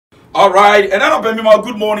All right, and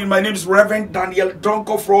good morning. My name is Reverend Daniel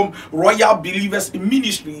Donko from Royal Believers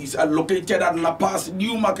Ministries, located at La Paz,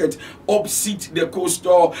 New Market, opposite the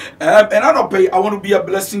coastal. And I want to be a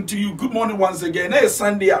blessing to you. Good morning once again. It's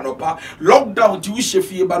Sunday, lockdown to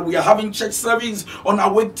Sheffield, but we are having church service on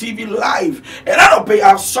our web TV live. And I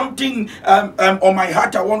have something on my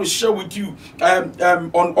heart I want to share with you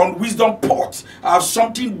on Wisdom Pot. I have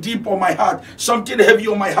something deep on my heart, something heavy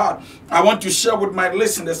on my heart. I want to share with my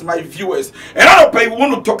listeners, my viewers. And we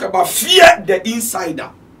want to talk about fear the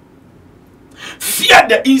insider. Fear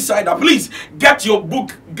the insider. Please get your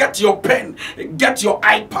book, get your pen, get your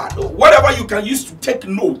iPad, whatever you can use to take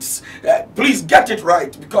notes. Please get it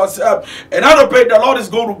right, because the Lord is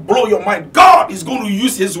going to blow your mind. God is going to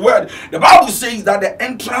use His word. The Bible says that the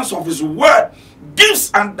entrance of His word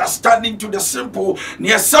gives understanding to the simple.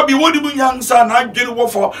 That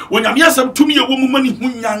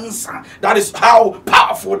is how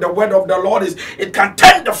powerful the word of the Lord is. It can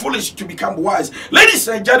turn the foolish to become wise. Ladies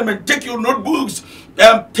and gentlemen, take your notebooks,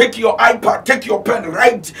 take your iPad, take your pen,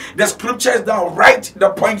 write the scriptures down, write the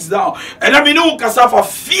points down. And let me know, Kasafa,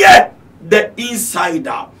 fear the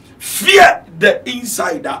insider. Fear the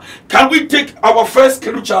insider. Can we take our first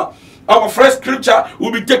scripture? Our first scripture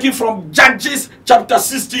will be taken from Judges chapter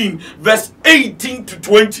 16, verse 18 to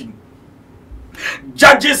 20.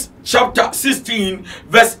 Judges chapter 16,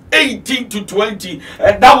 verse 18 to 20.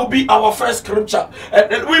 And that will be our first scripture.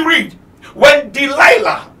 And we read, when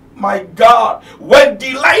Delilah, my God, when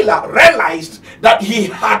Delilah realized that he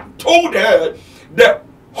had told her the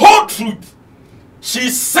whole truth, she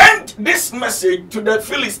sent this message to the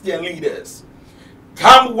Philistine leaders.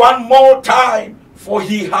 Come one more time, for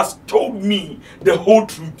he has told me the whole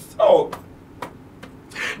truth. Oh.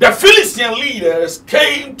 The Philistine leaders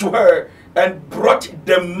came to her and brought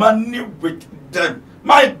the money with them.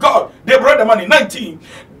 My God, they brought the money. 19.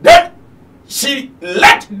 Then she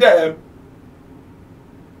let them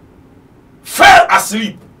fell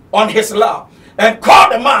asleep on his lap and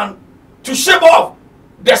called the man to shave off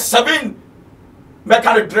the 7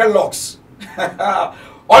 mechanic dreadlocks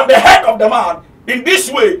on the head of the man. In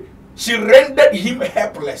this way, she rendered him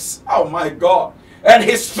helpless. Oh my God. And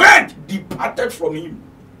his strength departed from him.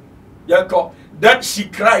 Then she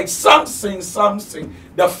cried, Samson, Samson,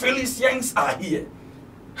 the Philistines are here.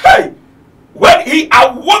 Hey, when he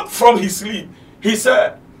awoke from his sleep, he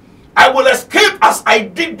said, I will escape as I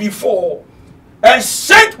did before and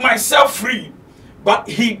shake myself free. But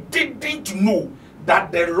he didn't know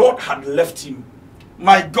that the Lord had left him.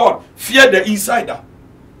 My God, fear the insider.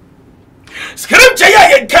 Scripture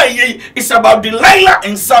is about Delilah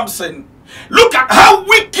and Samson. Look at how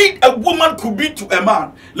wicked a woman could be to a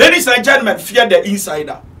man. Ladies and gentlemen, fear the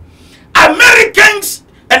insider. Americans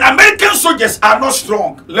and American soldiers are not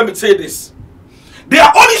strong. Let me say this. They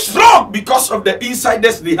are only strong because of the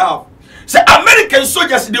insiders they have. So American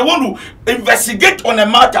soldiers, they want to investigate on a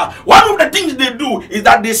matter. One of the things they do is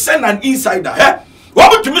that they send an insider.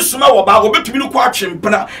 What to me suma waba obe to me no kwa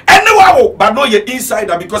chempna anyway but no ye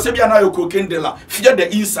insider, because if you are now kokendela fear the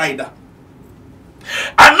insider.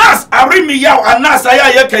 Anas arimiya Anas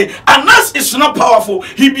ayayeke. Anas is not powerful.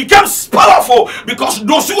 He becomes powerful because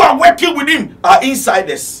those who are working with him are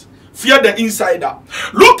insiders. Fear the insider.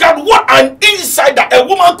 Look at what an insider, a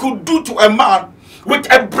woman, could do to a man with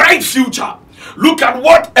a bright future. Look at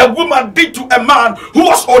what a woman did to a man who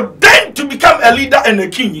was ordained to become a leader and a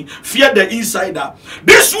king. Fear the insider.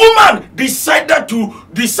 This woman decided to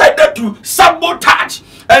sabotage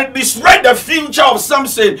and destroy the future of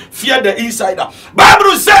Samson. Fear the insider.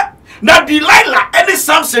 Bible said, now Delilah, any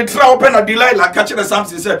Samson try open a Delilah, catch the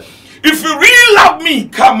Samson said, if you really love me,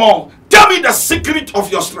 come on. Tell me the secret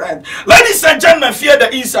of your strength. Ladies and gentlemen, fear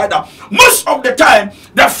the insider. Most of the time,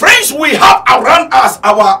 the friends we have around us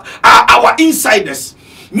are our insiders.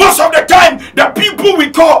 Most of the time, the people we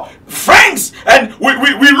call friends, and we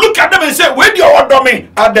look at them and say, where do you order me?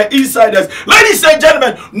 Are the insiders. Ladies and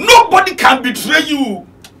gentlemen, nobody can betray you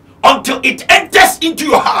until it enters into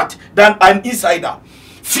your heart than an insider.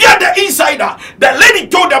 Fear the insider. The lady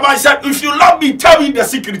told the man, said, if you love me, tell me the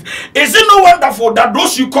secret. Is it no wonderful that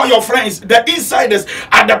those you call your friends, the insiders,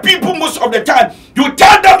 are the people most of the time? You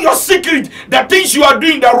tell them your secret, the things you are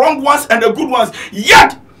doing, the wrong ones and the good ones.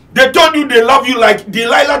 Yet, they told you they love you like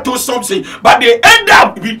Delilah told something. But they end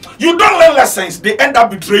up, you don't learn lessons. They end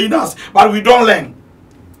up betraying us, but we don't learn.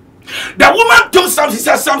 The woman told something,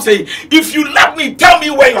 said something, if you love me, tell me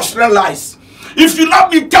where your strength lies. If you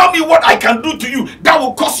love me, tell me what I can do to you that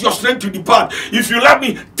will cause your strength to depart. If you love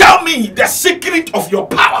me, tell me the secret of your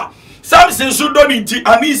power. Samson so don't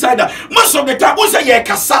an insider. Most of the time, who say ye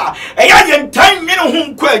kasa, a young time, you know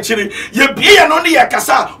whom quaching, ye be an only a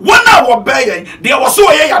kasa, 1 hour baying, there was so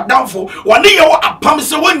a downfall, 1 year a pump,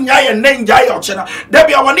 so 1 year and name jay or chena, there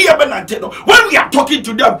be a 1 year benantino. When we are talking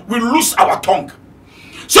to them, we lose our tongue.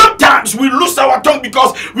 Sometimes we lose our tongue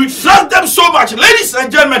because we trust them so much. Ladies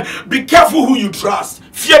and gentlemen, be careful who you trust.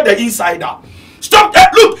 Fear the insider. Stop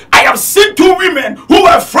that. Look, I have seen 2 women who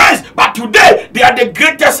were friends, but today they are the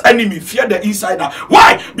greatest enemy. Fear the insider.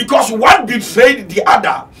 Why? Because one betrayed the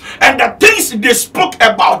other. And the things they spoke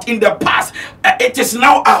about in the past, it is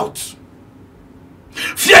now out.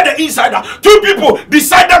 Fear the insider. 2 people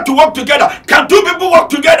decided to work together. Can 2 people work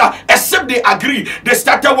together except they agree? They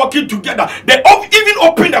started working together. They even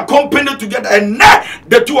opened a company together, and now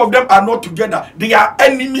the 2 of them are not together. They are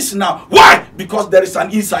enemies now. Why? Because there is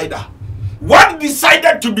an insider. One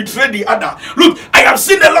decided to betray the other. Look, I have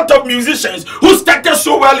seen a lot of musicians who started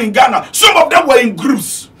so well in Ghana. Some of them were in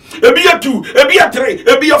groups. A beer 2, a beer 3,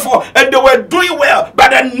 a beer 4, and they were doing well, but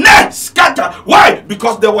the net scatter. Why?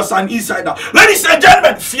 Because there was an insider. Ladies and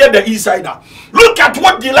gentlemen, fear the insider. Look at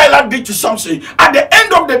what Delilah did to Samson. At the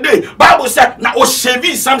end of the day, Bible said, "Now o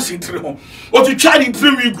shevi Samson trimo, o tu try in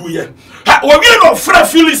 3 weeks guye."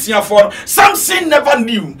 Samson never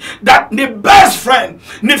knew that the best friend,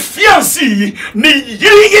 the fiancé, the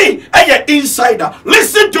yiri, and insider.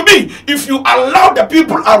 Listen to me. If you allow the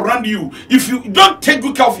people around you, if you don't take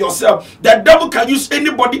good care of yourself, the devil can use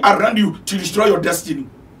anybody around you to destroy your destiny.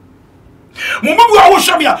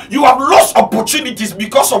 You have lost opportunities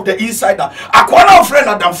because of the insider. Akwana friend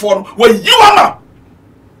Adam Fon, where you are.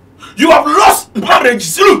 You have lost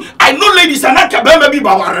marriage. Look, I know ladies and I can be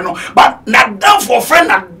bawareno, but not down for friend,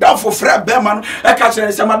 not down for friend Berman. I can't say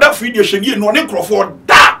some other video shaggy no necro for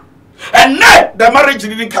that. And now the marriage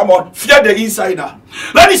didn't come on. Fear the insider.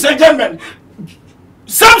 Ladies and gentlemen,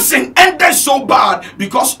 something ended so bad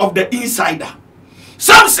because of the insider.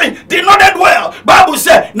 Samson did not end well. Bible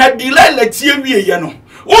said, "Na delay let you be yeno."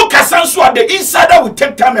 Oh, Kasansua, the insider will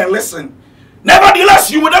take time and listen.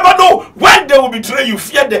 Nevertheless, you will never know when they will betray you.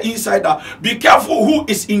 Fear the insider. Be careful who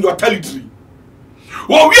is in your territory.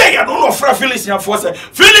 Well, we are don't know for Philistine force.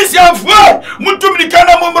 Philistine force.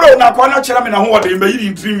 Mutumikana mumro na kwana chira me na ho de mbayi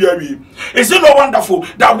in dream yawi. Is it not wonderful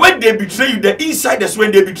that when they betray you, the insiders,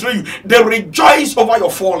 when they betray you, they rejoice over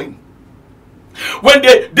your falling. When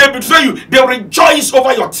they betray you, they rejoice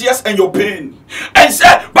over your tears and your pain. And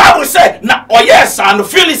say, Bible said, "Na oh yes, and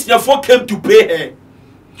Philistine force came to pay her."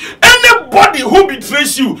 Anybody who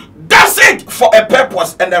betrays you does it for a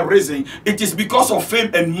purpose and a reason. It is because of fame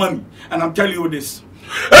and money. And I'm telling you this.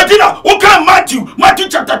 Okay, Matthew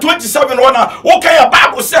chapter 27, okay,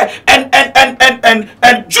 Bible said,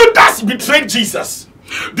 and Judas betrayed Jesus.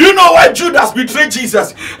 Do you know why Judas betrayed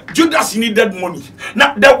Jesus? Judas needed money.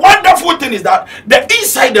 Now, the wonderful thing is that the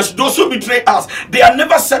insiders, those who betray us, they are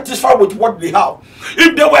never satisfied with what they have.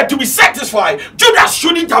 If they were to be satisfied, Judas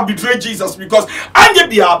shouldn't have betrayed Jesus, because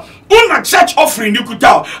Angebia, una church offering you could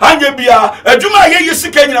tell. Angebia,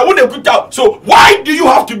 so why do you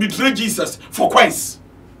have to betray Jesus for coins?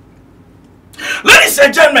 Ladies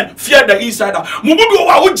and gentlemen, fear the insider. And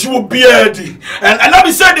let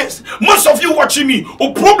me say this. Most of you watching me,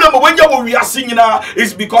 a problem when we are singing now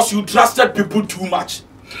is because you trusted people too much.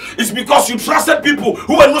 It's because you trusted people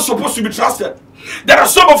who are not supposed to be trusted. There are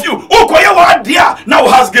some of you, now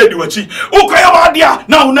has get you a chi.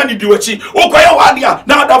 Now nani do a chi.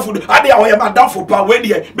 Now down for down for power.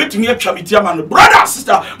 Brother,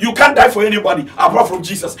 sister, you can't die for anybody apart from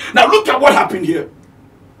Jesus. Now look at what happened here.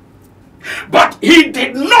 But he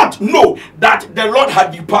did not know that the Lord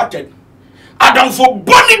had departed. Adam for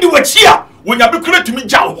burning the wachia when you be to me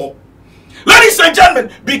jaho. Ladies and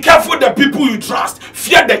gentlemen, be careful the people you trust.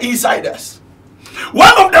 Fear the insiders.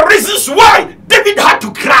 One of the reasons why David had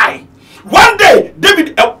to cry. One day,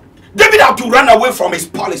 David had to run away from his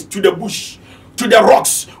palace to the bush, to the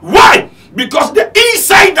rocks. Why? Because the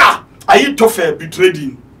insider Ahithophel betrayed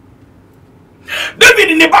him.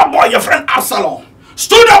 David in the bad boy, your friend Absalom,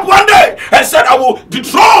 stood up one day and said, "I will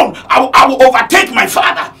dethrone, I will overtake my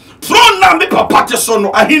father. Throne now me papa te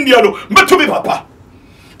sono ahindiano me to me papa.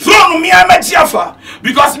 Throne me amajiafa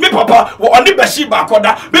because me papa will only Bathsheba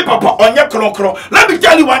koda, me papa onye kron." Let me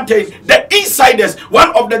tell you one thing. The insiders,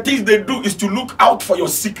 one of the things they do is to look out for your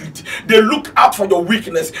secret. They look out for your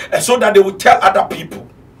weakness, and so that they will tell other people.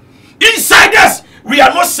 Insiders, we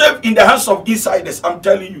are not safe in the hands of insiders, I'm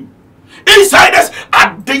telling you. Insiders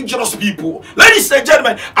are dangerous people. Ladies and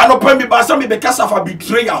gentlemen, I know me because of a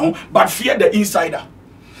betrayer, but fear the insider.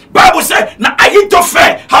 Bible said, "Now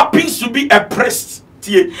Ahithophel happens to be a priest,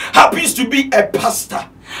 happens to be a pastor,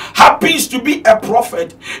 happens to be a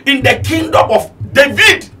prophet in the kingdom of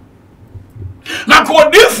David. Na ko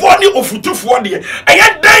de fo ni ofutufo de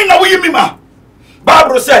eye dan na wo yimima.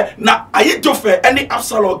 Bible say na Ahithophel any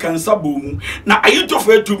Absalom can sabomu na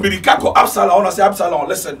Ahithophel to mirika ko Absalom ona say Absalom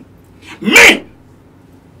listen me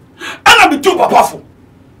ana be too powerful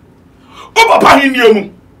o papa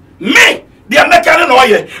hiniemu me the American no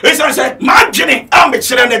ye e say ma dwene am be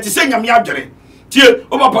kire na ti say nyame adwene tie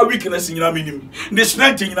o papa weakness nyina minim the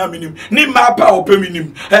strength nyina minim ni ma pa o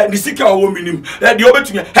peminim ni sika o minim the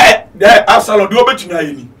obetumi the Absalom the obetumi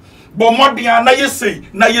ayini but more than na yesay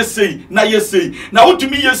na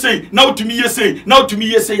utumi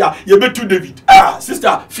yesay ya ye betu David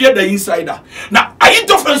sister fear the insider na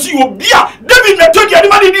Ahithophel you bia David na to the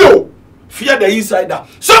animal dio fear the insider.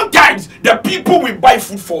 Sometimes the people we buy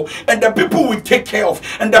food for and the people we take care of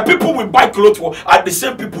and the people we buy clothes for are the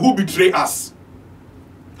same people who betray us.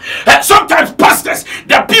 And sometimes pastors,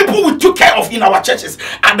 the people we took care of in our churches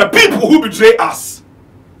are the people who betray us.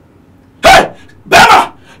 Hey,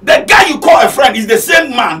 Bema, the guy you call a friend is the same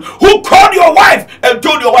man who called your wife and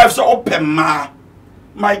told your wife, so open ma.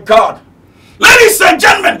 My God. Ladies and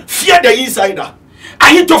gentlemen, fear the insider.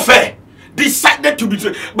 Ahithophel decided to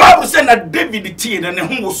betray. Bible said that David teen and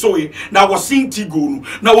whom was so now was seeing Tigonu.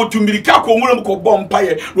 Now to Mirika ko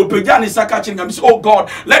bompaye, no pejani sakachin and say, oh God,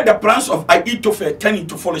 let the plans of Ahithophel turn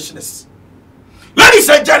into foolishness. Ladies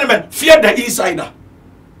and gentlemen, fear the insider.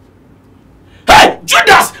 Hey,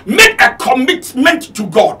 Judas made a commitment to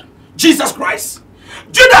God, Jesus Christ.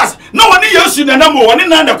 Judas, no one else in the number one in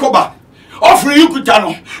the cover. Offering you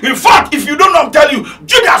kutano. In fact, if you don't know, I'm telling you,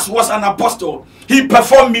 Judas was an apostle. He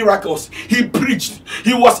performed miracles. He preached.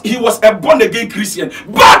 He was a born again Christian.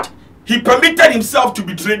 But he permitted himself to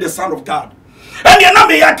betray the Son of God. And the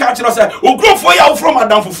number ya catch us say, "O grow for ya from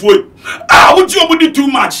Adam for food. Would you do too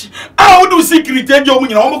much? Would do secret? You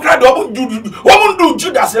do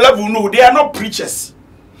Judas level. No, they are not preachers.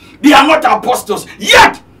 They are not apostles.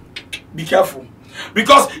 Yet, be careful,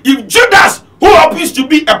 because if Judas, who happens to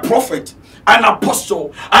be a prophet, an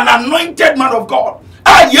apostle, an anointed man of God,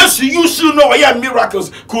 yes, you should know, yeah, miracles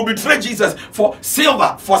could betray Jesus for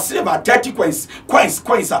silver, 30 coins.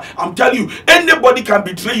 I'm telling you, anybody can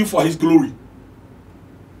betray you for his glory.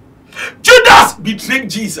 Judas betrayed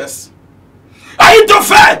Jesus.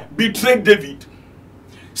 Ahithophel betrayed David.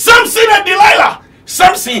 Samson and Delilah.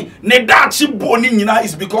 Samson, Nedachi Boninina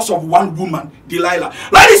is because of one woman, Delilah.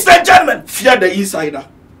 Ladies and gentlemen, fear the insider.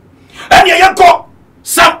 And here you go,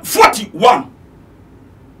 Psalm 41.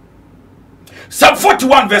 Psalm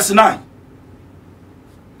 41 verse 9.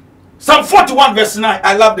 Psalm 41 verse 9.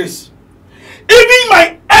 I love this. Even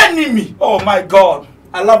my enemy, oh my God,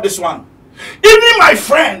 I love this one. Even my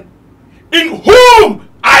friend, in whom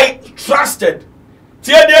I trusted.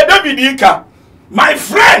 My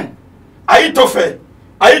friend, Ahithophel.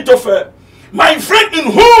 My friend in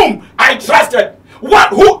whom I trusted. One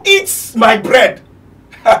who eats my bread.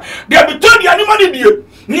 They have been told the animal idiot.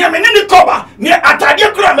 Near me in the cover, near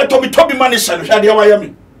Atadia Grama Toby Manishan,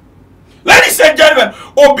 Shadi. Ladies and gentlemen,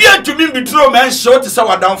 obedient to me betray man short is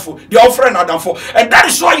our downfall. Your friend are downfall. And that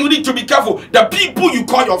is why you need to be careful. The people you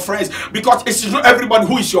call your friends, because it's not everybody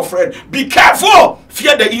who is your friend. Be careful.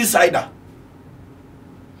 Fear the insider.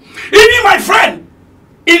 Even my friend,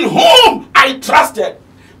 in whom I trusted,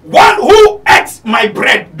 one who ate my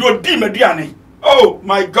bread, do di mediane. Oh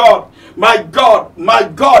my God,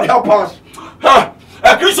 help us.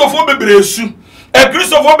 A Christopher Bebresu. A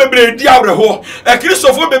Christopher Bebre Diabreho, a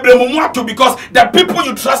Christopher Bebre Mumato, because the people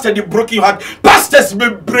you trusted in broken your heart, Pastors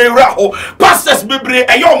Bebre Raho, Pastors Bebre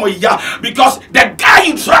Ayomoya, because the guy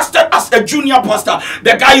you trusted as a junior pastor,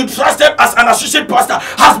 the guy you trusted as an associate pastor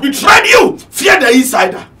has betrayed you. Fear the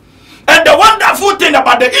insider. And the wonderful thing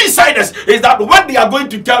about the insiders is that when they are going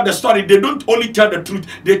to tell the story, they don't only tell the truth,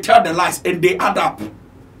 they tell the lies and they add up. Even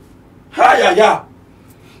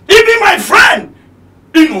my friend,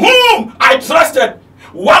 in whom I trusted,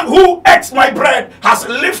 one who ate my bread, has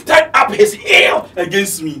lifted up his heel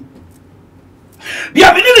against me. The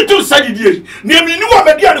ability to say it, near me, no one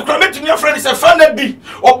the comment to your friend is a fan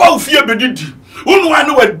or bow fear bedidi.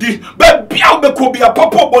 But be a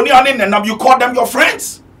papa bonian and you call them your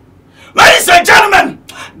friends. Ladies and gentlemen,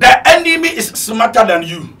 the enemy is smarter than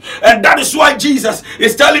you. And that is why Jesus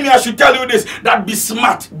is telling me I should tell you this, that be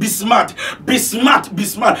smart.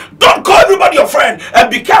 Don't call everybody your friend, and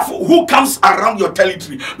be careful who comes around your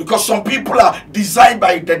territory, because some people are designed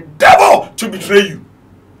by the devil to betray you.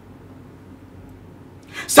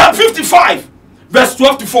 Psalm 55 verse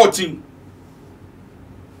 12 to 14.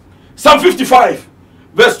 Psalm 55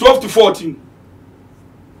 verse 12 to 14.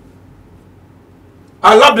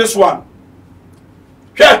 I love this one.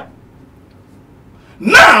 Okay.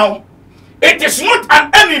 Now, it is not an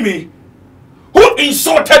enemy who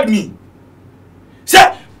insulted me.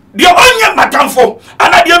 Say, the onion matamfo,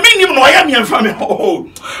 and I mean no I am your family. Oh,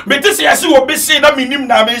 but this is you will be saying that minim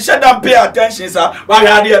na me shut down pay attention, sir. Why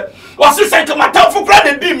are there? Was this like matamfo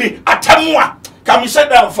credit be me? Atamwa, can me shut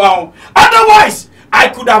down found. Otherwise, I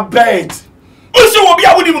could have begged. Also, will be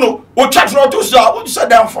I wouldn't know. Or chat road to sir, would shut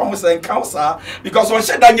down from us and counsel because on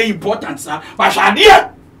shut down your importance, sir. But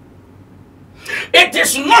idea. It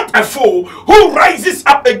is not a foe who rises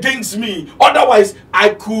up against me. Otherwise, I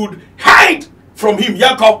could hide from him.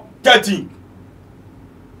 Jacob 13.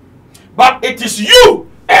 But it is you,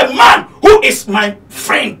 a man who is my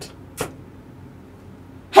friend.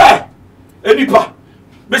 Hey, Enipa,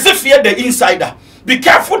 be say fear the insider. Be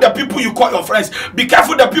careful the people you call your friends. Be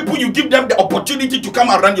careful the people you give them the opportunity to come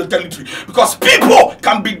around your territory. Because people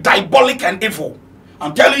can be diabolic and evil.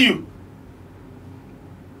 I'm telling you.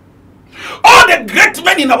 All the great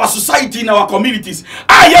men in our society, in our communities,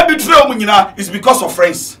 I betray is because of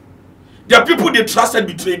friends. The people they trusted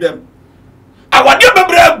betrayed them. Our dear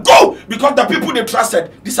go because the people they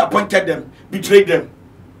trusted disappointed them, betrayed them.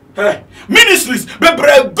 Hey. Ministries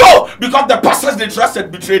go because the pastors they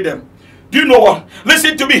trusted betrayed them. Do you know what?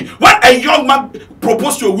 Listen to me. When a young man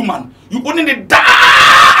proposed to a woman, you only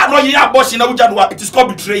die. It is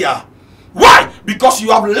called betrayal. Why? Because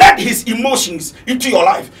you have led his emotions into your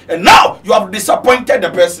life. And now you have disappointed the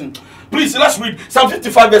person. Please, let's read Psalm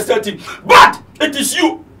 55 verse 13. But it is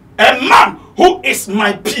you, a man who is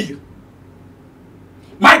my peer,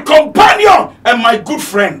 my companion and my good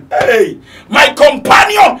friend. Hey, my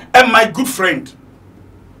companion and my good friend.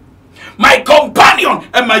 My companion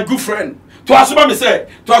and my good friend. To Asuma say,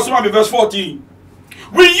 to Asuma verse 14.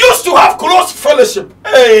 We used to have close fellowship.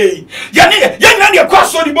 Hey, yani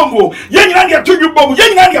kwa ni bombo, yani to you bombo,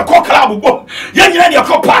 yani kwa club bombo, yani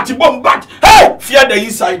kwa party bombo. But hey, fear the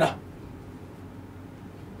insider.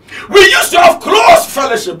 We used to have close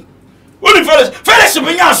fellowship. Only fellowship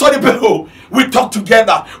in your sorry people. We talk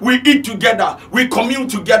together, we eat together, we commune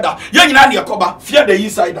together. Yani kwa fear the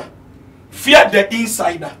insider. Fear the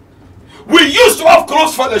insider. We used to have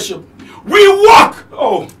close fellowship. We walk.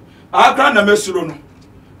 Oh, I can't remember.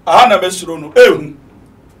 We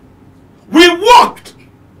walked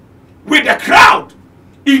with the crowd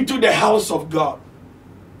into the house of God.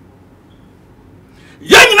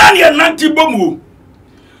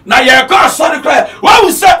 Now you call sorry cry. Why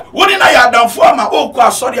we say what in I done for my oh call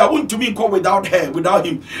sorry I want to be go without her, without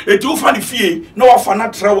him. It too funny fear, no for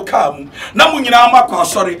not travel come. Now when you know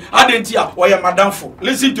sorry, I didn't hear why am madam for.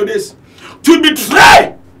 Listen to this. To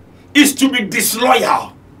betray is to be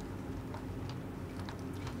disloyal.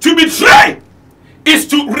 To betray is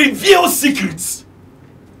to reveal secrets.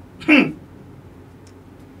 To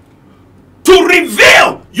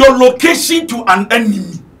reveal your location to an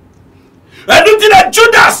enemy. And you think that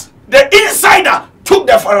Judas, the insider, took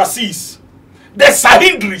the Pharisees, the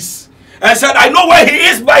Sahindris, and said, I know where he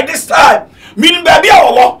is by this time. Meaning, baby,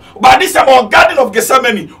 by this time, our Garden of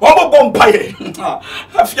Gethsemane,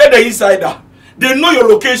 I fear the insider. They know your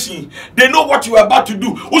location. They know what you are about to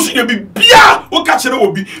do.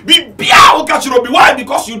 Why?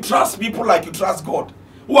 Because you trust people like you trust God.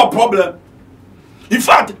 What problem? In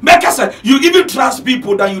fact, make us say you even trust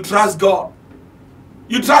people than you trust God.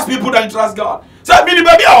 You trust people than you trust God. So baby,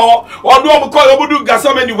 or no call you do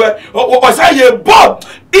anywhere. Or say you bold.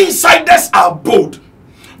 Insiders are bold.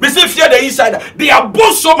 But say fear the insider. They are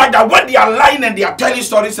bold so much that when they are lying and they are telling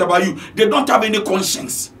stories about you, they don't have any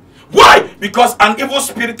conscience. Why? Because an evil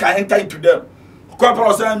spirit can enter into them.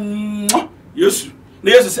 Yes.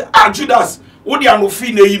 Jesus say, Judas, what do you no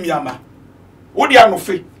fee na yimiama? What do you no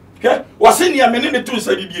fee? Okay? Was in your menene to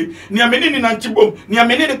say die. Nia menene nantibom, nia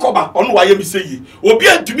menene koba, ono wa yemi say yi. Obi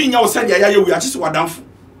antumi nya wo say ya ya we achise wadamfo.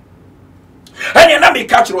 And na me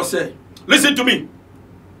catch ro say, listen to me.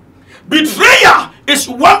 Betrayal is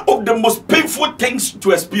one of the most painful things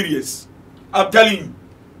to experience. I'm telling you.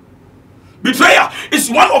 Betrayal is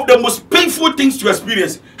one of the most painful things to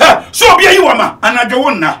experience. So be you ama anajo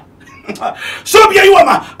wonna. So be you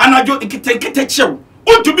ama anajo ikite chew.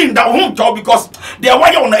 To be in that home talk because they are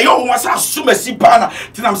why on a young was assume a sipana.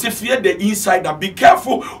 Then I'm saying fear the insider. Be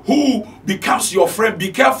careful who becomes your friend.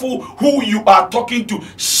 Be careful who you are talking to.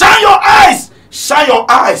 Shine your eyes. Shine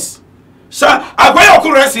your eyes. Shine. I go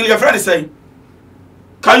your wrestling. Your friend is saying,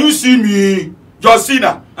 can you see me,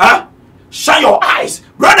 Josina? Huh? Shine your eyes,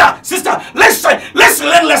 brother, sister. Let's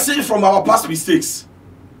learn lessons from our past mistakes.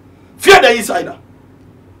 Fear the insider.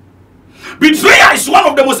 Betrayal is one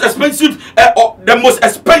of the most expensive, or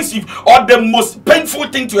the most painful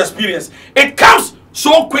thing to experience. It comes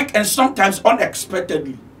so quick and sometimes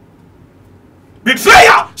unexpectedly.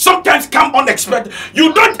 Betrayal sometimes come unexpected.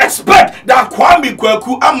 You don't expect that Kwame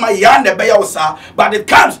Kweku Amayane Beyosa, but it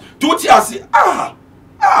comes to say,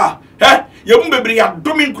 you won't be a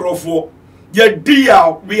dooming crowfo. We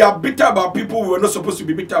are bitter about people we were not supposed to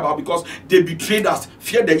be bitter about because they betrayed us.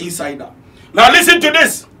 Fear the insider. Now listen to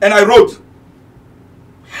this, and I wrote,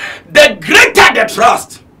 the greater the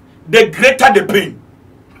trust, the greater the pain.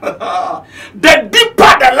 The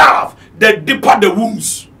deeper the love, the deeper the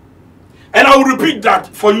wounds. And I will repeat that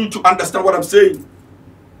for you to understand what I'm saying.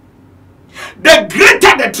 The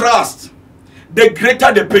greater the trust, the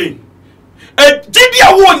greater the pain. And the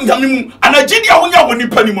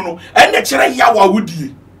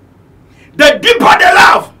deeper the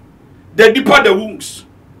love, the deeper the wounds.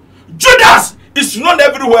 Judas is known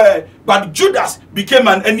everywhere, but Judas became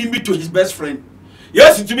an enemy to his best friend.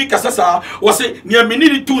 Yes, to me, Kasasa was say near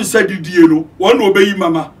many two said the one obey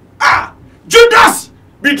mama. Judas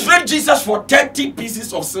betrayed Jesus for 30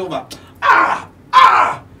 pieces of silver.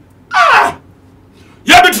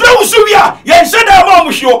 You betray Usubia, you said that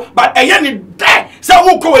mom show, but a yen there, so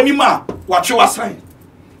who call anima? What you are saying?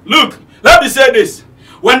 Look, let me say this.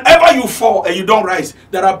 Whenever you fall and you don't rise,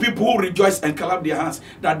 there are people who rejoice and clap their hands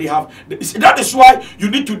that they have. That is why you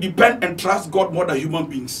need to depend and trust God more than human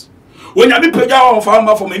beings. When you be paid out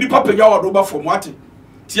farmer from any papa or roba from what?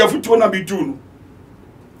 See if you wanna be doing.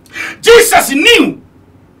 Jesus knew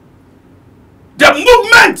the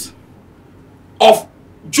movement of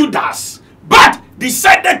Judas, but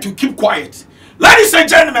decided to keep quiet. Ladies and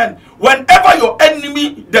gentlemen, whenever your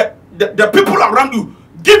enemy, the people around you,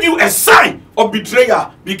 give you a sign of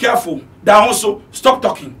betrayal, be careful. That also stop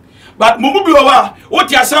talking. But Mumubi over what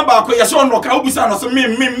Yasamba, Yason,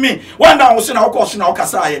 Kaubisa, me. One down was in our caution, our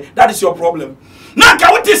Kasaye. That is your problem. Now,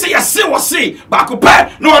 can we say a say was say,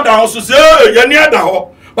 Bakupa, no down also say, you're near the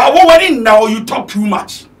hole. But what in now you talk too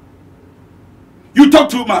much. You talk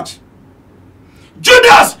too much.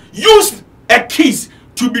 Judas used a kiss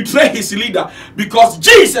to betray his leader because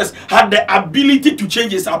Jesus had the ability to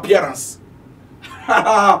change his appearance.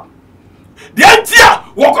 The idea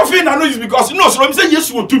walk of in and is because no so say yes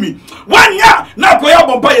to me. 1 year na koya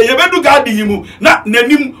bompa ye bedu God him na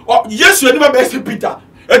nanim yes anima be Peter.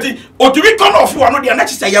 Eti otumi turn off one no dey na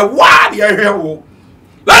say ye wa dey hewo.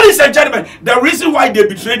 Ladies and gentlemen, the reason why they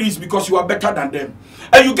betrayed you is because you are better than them.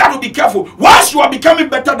 And you got to be careful. Once you are becoming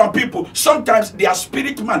better than people, sometimes their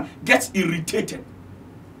spirit man gets irritated.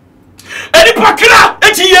 Any pakira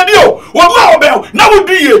eti yedio wo bel na wo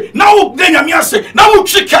die na wo denya miase na wo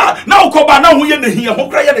chika na wo koba na wo ye nehia ho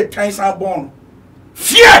kra ye the times are born.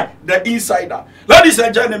 Fear the insider. Ladies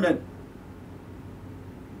and gentlemen,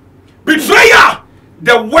 betrayal,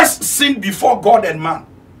 the worst sin before God and man.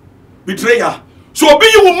 Betrayal. So be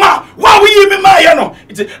you ma why we me ma you know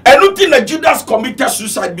it's anything that Judas committed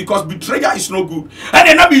suicide because betrayal is no good.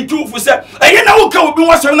 And then be true for say e na wo ka obi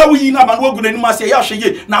wa say na wo yi na ma no gu na ni ma say ya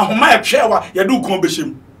hweye na homa e hwewa ye do kon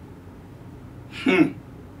behim.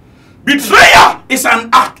 Betrayal is an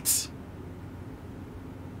act.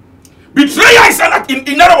 Betrayal is an act.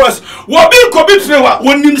 In other words, what be ko betrayal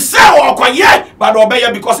when himself or koye but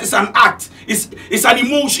obey because it's an act. It's an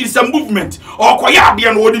emotion, it's a movement. Or koya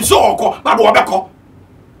de no dim so or but obeko.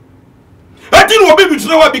 I think will be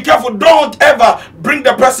betrayal, be careful. Don't ever bring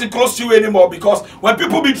the person close to you anymore because when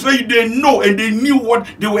people betray you, they know and they knew what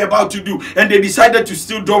they were about to do and they decided to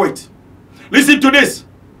still do it. Listen to this.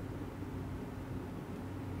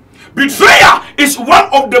 Betrayal is one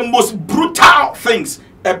of the most brutal things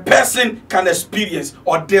a person can experience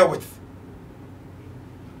or deal with.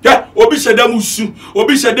 Yeah, Obi Shedamusu,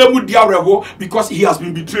 Obi Shedemu Diarewo, because he has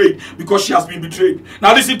been betrayed, because she has been betrayed.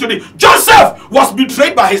 Now listen to this. Joseph was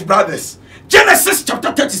betrayed by his brothers. Genesis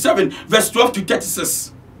chapter 37, verse 12 to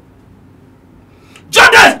 36.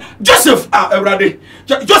 Joseph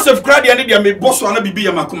cried and they made boss on a bibi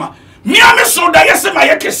makuma. Miame so da yese ma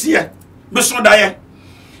yekesie. Me so da ye.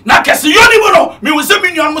 Na kesi yoni mono, me was a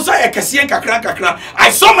minion musa yekesie kakra. I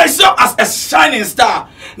saw myself as a shining star.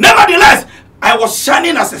 Nevertheless, I was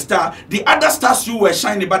shining as a star. The other stars you were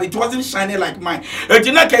shining, but it wasn't shining like mine.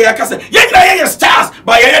 Ye stars,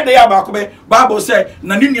 but Bible said,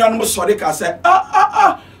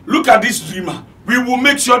 look at this dreamer. We will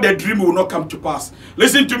make sure the dream will not come to pass.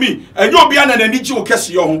 Listen to me. And you'll be an energy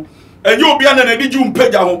occasion. And you'll be an energy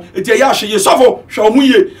page home. It's a yash, you suffer, show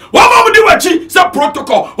me. One moment do what she said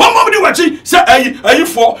protocol. One moment do what she said, are you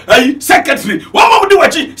for a secretary? One moment do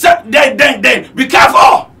what she said, then. Be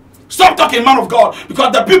careful. Stop talking, man of God,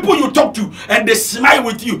 because the people you talk to and they smile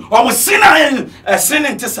with you, or sinning, a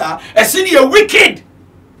sinning, a sinning, wicked.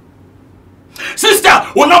 Sister,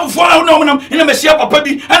 when I'm for in a Messiah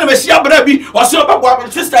Papi and a Messiah Brabi or so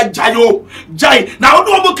about Sister Jayo Jai. Now,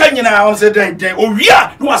 no can you now say, oh,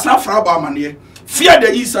 yeah, no, was not for our money. Fear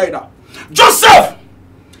the insider. Joseph,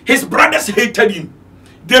 his brothers hated him.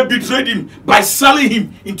 They betrayed him by selling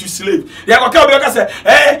him into slave. They are say,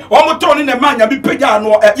 eh, one more turn in a man, you be paid.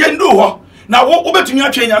 No, now what bet me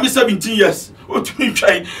a change? I'm 17 years.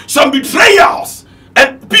 Some betrayals.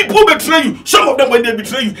 And people betray you. Some of them, when they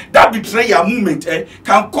betray you, that betrayal moment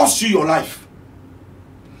can cost you your life.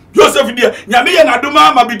 Joseph, dear, Yami and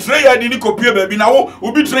Aduma, my betrayer didn't copy baby. Now,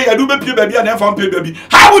 who betray you, do pay baby and never pay baby.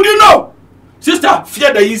 How would you know? Sister,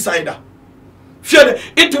 fear the insider.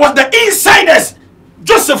 It was the insiders.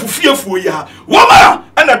 Joseph fearful, yeah. Woman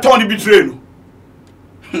and a Tony betrayed.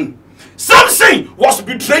 Samson was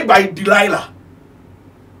betrayed by Delilah.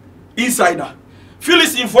 Insider.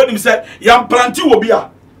 Phyllis informed him, said, Yam planty will be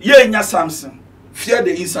a ye Samson. Fear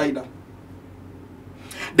the insider.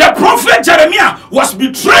 The prophet Jeremiah was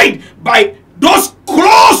betrayed by those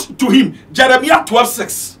close to him. Jeremiah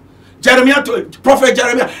 12:6. Prophet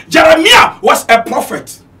Jeremiah. Jeremiah was a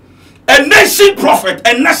prophet, a nation prophet,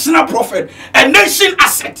 a national prophet, a nation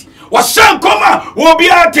asset. Was shan koma,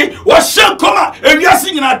 wobiate, was shan koma, and we are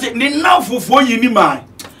singing at it. Now for you, man.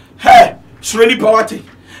 Hey, Sreni Pawati.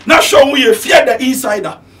 Now show me you fear the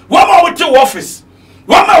insider. One more with your office.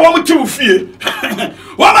 One more with your fear.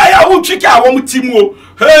 One more who check out one with Timo.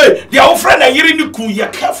 Hey, the old friend are hearing the cool. You're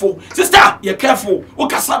careful. Sister, you're careful.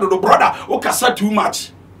 Okasa the brother. Okasa too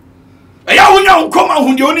much. And you won't come out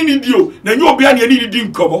when you only need you. Then you'll be on your need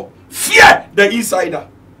to cover. Fear the insider.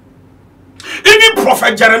 Even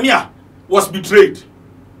Prophet Jeremiah was betrayed.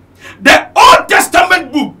 The Old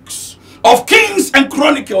Testament books of Kings and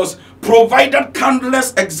Chronicles provided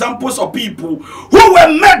countless examples of people who were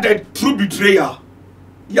murdered through betrayal.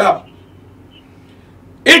 Yeah.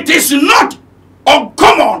 It is not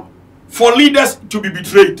uncommon for leaders to be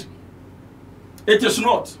betrayed. It is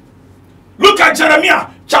not. Look at Jeremiah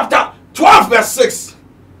chapter 12 verse 6.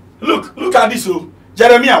 Look at this.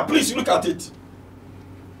 Jeremiah, please look at it.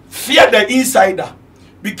 Fear the insider.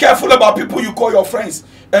 Be careful about people you call your friends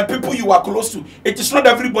and people you are close to. It is not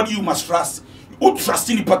everybody you must trust. You trust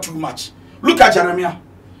in people too much. Look at Jeremiah.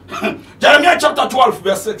 Jeremiah chapter 12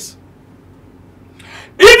 verse 6.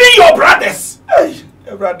 Even your brothers. Hey,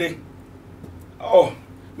 brother. Oh,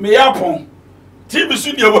 may yapon.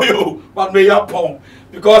 But may yapon.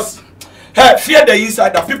 Because fear the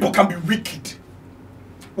insider. People can be wicked.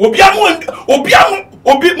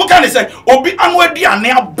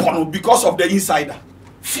 Because of the insider.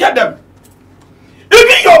 Fear them.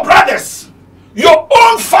 Even your brothers, your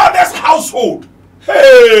own father's household.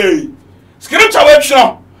 Hey, scripture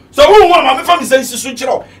action. So who want my family says switch it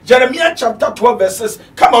up. Jeremiah chapter 12 verses.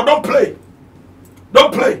 Come on, don't play.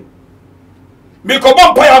 Don't play. Make a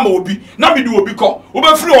bomb paya mobi. Na me do obi call.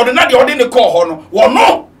 Ube free order na the order call hono.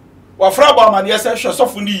 No. Wa fra ba man yes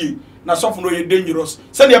sofuni na sofuni ye dangerous.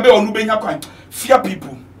 Send your be onu benya kwan. Fear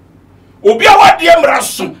people. Obi awade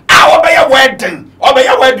emraso. Obey wedding. Obey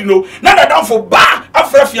wedding no. Na da down for ba.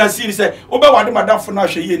 Afra fiancé ni say obe wade madam for na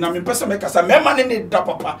hwe ye na me pese me kasa me man ni da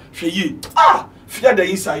papa hwe ye. Fear the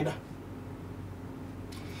insider.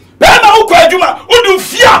 Bema uko adwuma, udu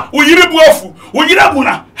fear uyire buafu, uyire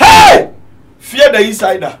muna. Hey! Fear the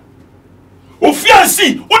insider. O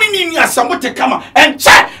fiancé, uni ni asamote kama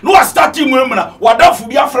enche no starting mu na wadafu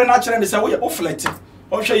bi afra na kire ni say we flirting.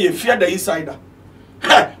 O hwe ye fear the insider.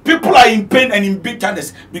 People are in pain and in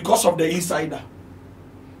bitterness because of the insider.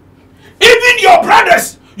 Even your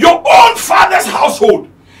brothers, your own father's household,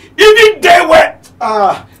 even they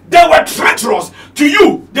were treacherous to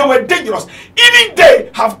you. They were dangerous. Even they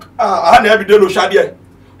have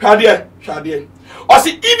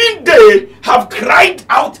even they have cried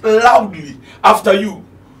out loudly after you.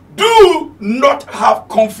 Do not have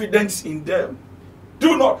confidence in them.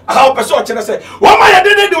 Do not. How person say, "What am I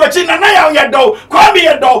doing?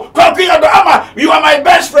 You are my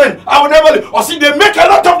best friend. I will never." Or see, they make a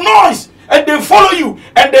lot of noise and they follow you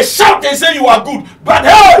and they shout and say you are good. But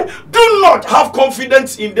hey, do not have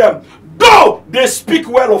confidence in them. Though they speak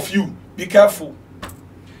well of you, be careful.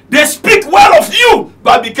 They speak well of you,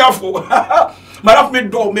 but be careful. Maraf me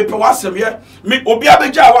do me pewasem ye me obi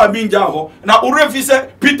abeja wa mi nja ho na urefi se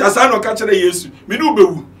Peter san no ka kire Yesu me do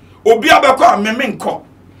bewu.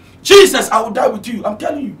 Jesus, I will die with you. I'm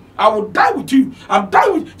telling you, I will die with you. I'm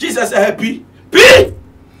dying with Jesus. Happy. I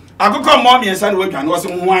go come mommy and son work and was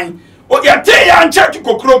wine. Oh, yeah, tell you and church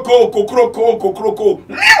kokroko.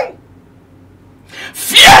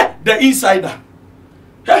 Fear the insider.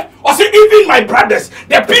 Or say, even my brothers,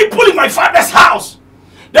 the people in my father's house,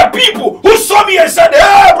 the people who saw me and said,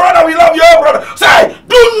 "Hey, brother, we love you,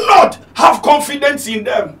 confidence in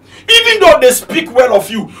them. Even though they speak well of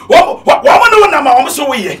you. But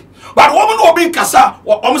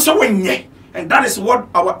and that is what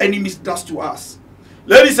our enemies does to us.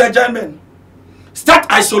 Ladies and gentlemen, start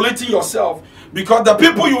isolating yourself, because the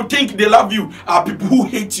people you think they love you are people who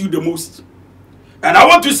hate you the most. And I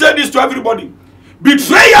want to say this to everybody.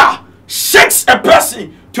 Betrayal shakes a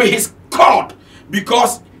person to his core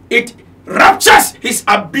because it ruptures his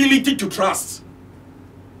ability to trust.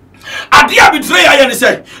 Adia betrayal and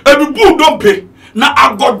say, "Ebubu don't pay." Na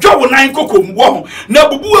agodwo wo nan kokom wo na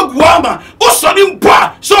bubu aguama o sori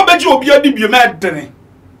mpa so beji obi adi bi medene.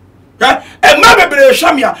 Okay? And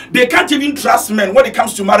they can't even trust men when it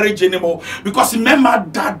comes to marriage anymore, because remember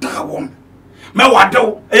that one. Me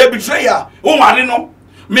wado e betrayer o mari no.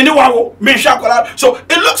 So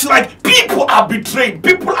it looks like people are betrayed.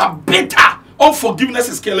 People are bitter. Unforgiveness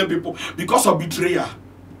is killing people because of betrayal.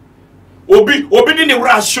 Obi didn't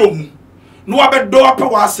rush show. No abe do up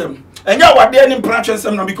wasem. Enya wade any branch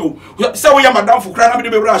ensem na biko. Say we madam for cry na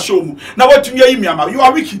be rush show. Now what to me you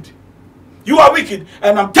are wicked. You are wicked,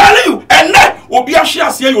 and I'm telling you, and then obi ahia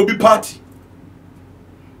ase you obi party.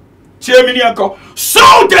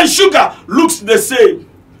 Salt and sugar looks the same.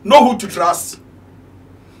 Know who to trust.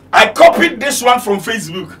 I copied this one from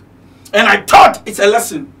Facebook, and I thought it's a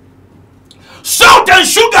lesson. Salt and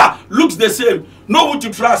sugar looks the same. Know who to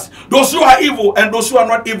trust. Those who are evil and those who are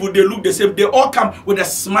not evil, they look the same. They all come with a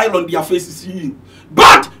smile on their faces.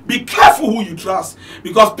 But be careful who you trust,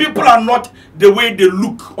 because people are not the way they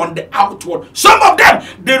look on the outward. Some of them,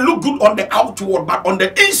 they look good on the outward, but on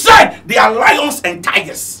the inside, they are lions and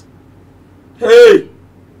tigers. Hey.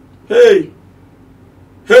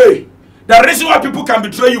 The reason why people can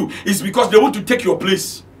betray you is because they want to take your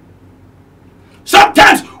place.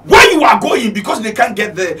 Sometimes where you are going, because they can't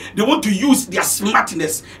get there, they want to use their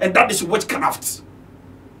smartness, and that is witchcraft.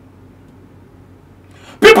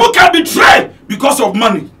 People can betray because of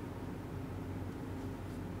money.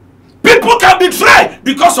 People can betray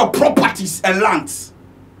because of properties and lands.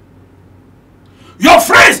 Your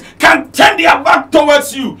friends can turn their back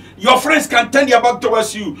towards you. Your friends can turn their back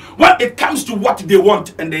towards you when it comes to what they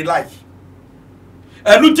want and they like.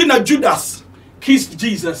 And Lieutenant Judas kissed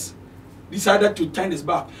Jesus, decided to turn his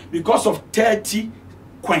back because of 30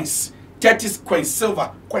 coins. 30 coins,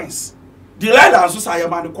 silver coins. Delilah also say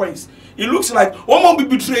man the coins. It looks like one be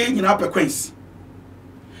betraying in upper coins.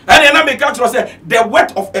 And then I make out to say the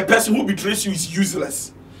word of a person who betrays you is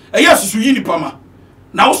useless. And yes, you yini pama.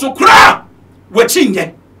 Now so cry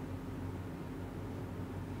wechinye.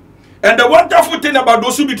 And the wonderful thing about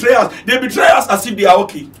those who betray us, they betray us as if they are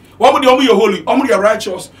okay. One you're holy, you're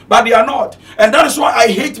righteous, but they are not. And that is why I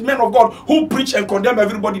hate men of God who preach and condemn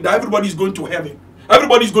everybody that everybody is going to heaven.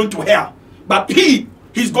 Everybody is going to hell. But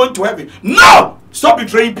he's going to heaven. No! Stop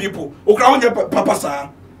betraying people.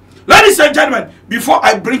 Ladies and gentlemen, before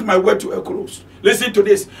I bring my word to a close, listen to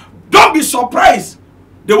this. Don't be surprised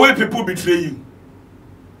the way people betray you.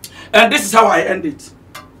 And this is how I end it.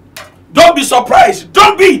 Don't be surprised.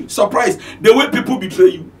 Don't be surprised the way people betray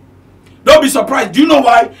you. Don't be surprised. Do you know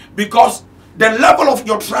why? Because the level of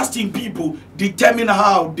your trust in people determine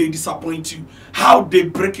how they disappoint you, how they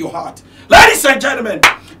break your heart. Ladies and gentlemen,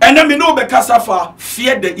 and then we know because of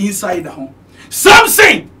fear the insider. Some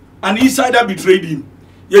say an insider betrayed him.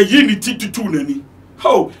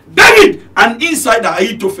 Oh, David, an insider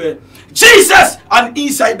Ahithophel. Jesus, an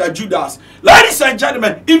insider Judas. Ladies and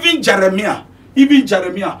gentlemen, even Jeremiah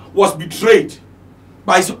was betrayed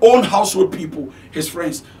by his own household people, his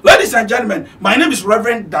friends. Ladies and gentlemen, my name is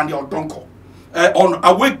Reverend Daniel Donko, on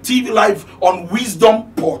Awake TV Live on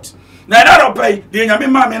Wisdom Port. Now that pay the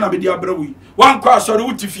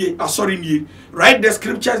write the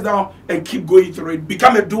scriptures down and keep going through it.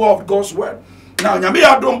 Become a doer of God's word. Now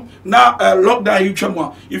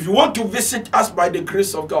lockdown. If you want to visit us by the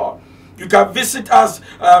grace of God, you can visit us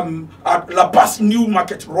at La Paz New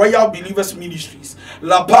Market, Royal Believers Ministries.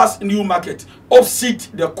 La Paz New Market, opposite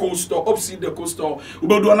the coastal. We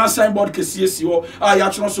will do an signboard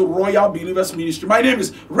also Royal Believers Ministry. My name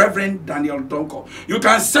is Reverend Daniel Donko. You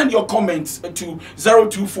can send your comments to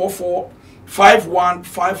 0244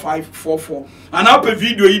 515544. And up a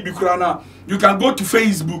video you can go to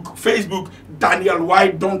Facebook Daniel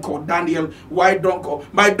Y Donko. Daniel Y Donko.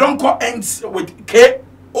 My Donko ends with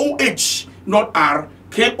K-O-H, not R.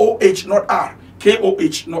 K-O-H, not R.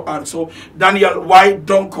 K-O-H, not R. So Daniel Y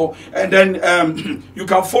Donko. And then you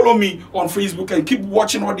can follow me on Facebook and keep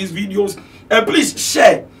watching all these videos. And please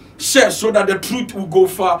share share so that the truth will go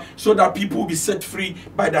far, so that people will be set free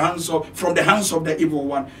by the hands of from the hands of the evil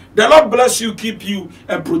one. The Lord bless you, keep you,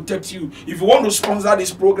 and protect you. If you want to sponsor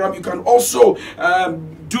this program, you can also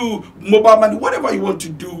do mobile money, whatever you want to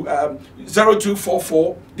do.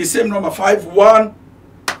 0244, the same number,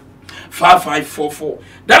 515544.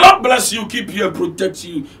 The Lord bless you, keep you, and protect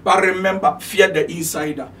you. But remember, fear the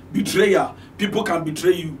insider, betrayer. People can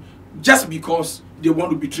betray you just because they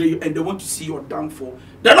want to betray you and they want to see your downfall.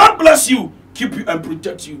 The Lord bless you, keep you, and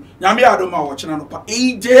protect you. Nyame adoma watching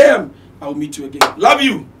AJM. I will meet you again. Love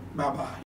you. Bye bye.